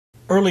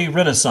Early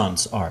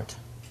Renaissance art.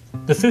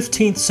 The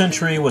 15th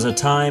century was a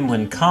time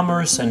when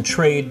commerce and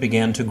trade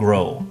began to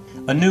grow.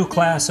 A new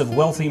class of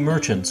wealthy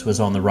merchants was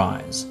on the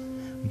rise.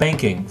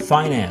 Banking,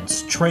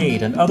 finance,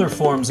 trade, and other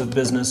forms of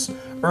business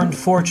earned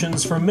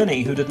fortunes for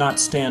many who did not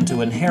stand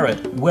to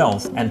inherit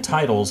wealth and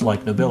titles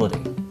like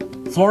nobility.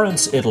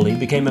 Florence, Italy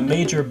became a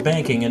major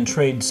banking and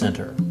trade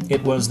center.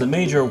 It was the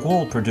major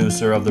wool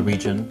producer of the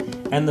region,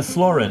 and the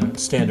florin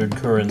standard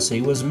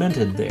currency was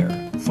minted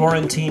there.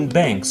 Florentine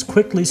banks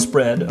quickly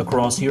spread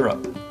across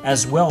Europe.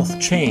 As wealth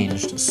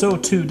changed, so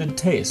too did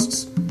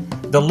tastes.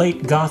 The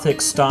late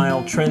Gothic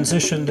style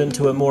transitioned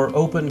into a more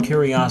open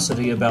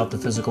curiosity about the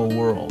physical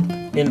world.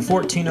 In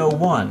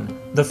 1401,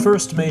 the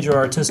first major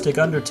artistic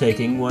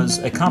undertaking was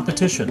a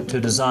competition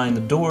to design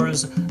the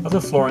doors of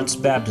the Florence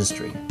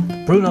Baptistry.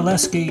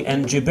 Brunelleschi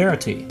and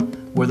Ghiberti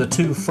were the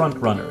two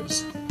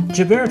front-runners.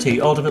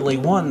 Ghiberti ultimately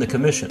won the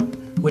commission,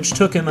 which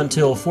took him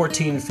until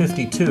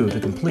 1452 to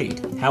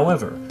complete.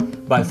 However,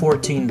 by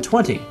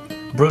 1420,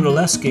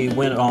 Brunelleschi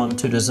went on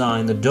to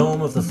design the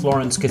dome of the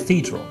Florence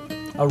Cathedral,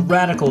 a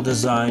radical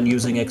design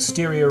using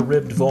exterior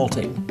ribbed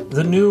vaulting.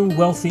 The new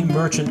wealthy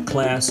merchant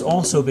class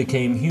also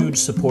became huge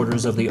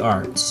supporters of the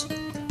arts.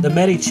 The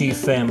Medici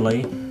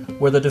family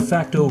were the de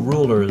facto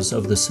rulers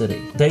of the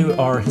city. They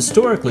are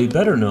historically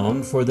better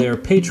known for their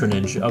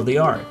patronage of the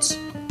arts.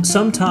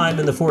 Sometime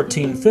in the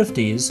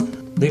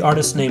 1450s, the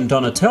artist named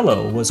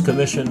Donatello was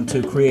commissioned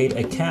to create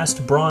a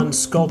cast bronze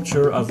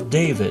sculpture of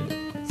David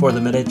for the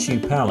Medici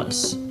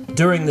Palace.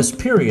 During this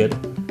period,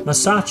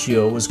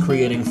 Masaccio was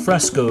creating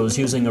frescoes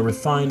using a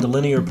refined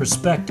linear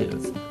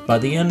perspective. By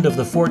the end of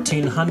the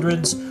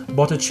 1400s,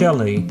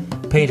 Botticelli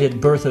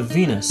painted Birth of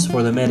Venus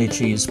for the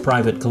Medici's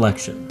private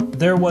collection.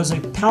 There was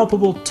a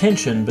palpable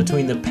tension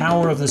between the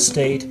power of the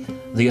state,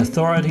 the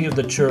authority of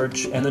the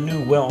church, and the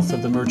new wealth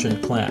of the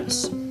merchant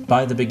class.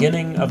 By the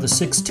beginning of the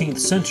 16th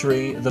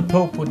century, the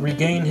Pope would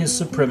regain his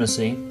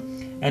supremacy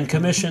and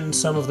commission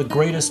some of the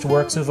greatest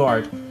works of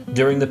art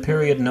during the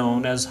period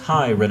known as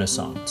High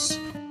Renaissance.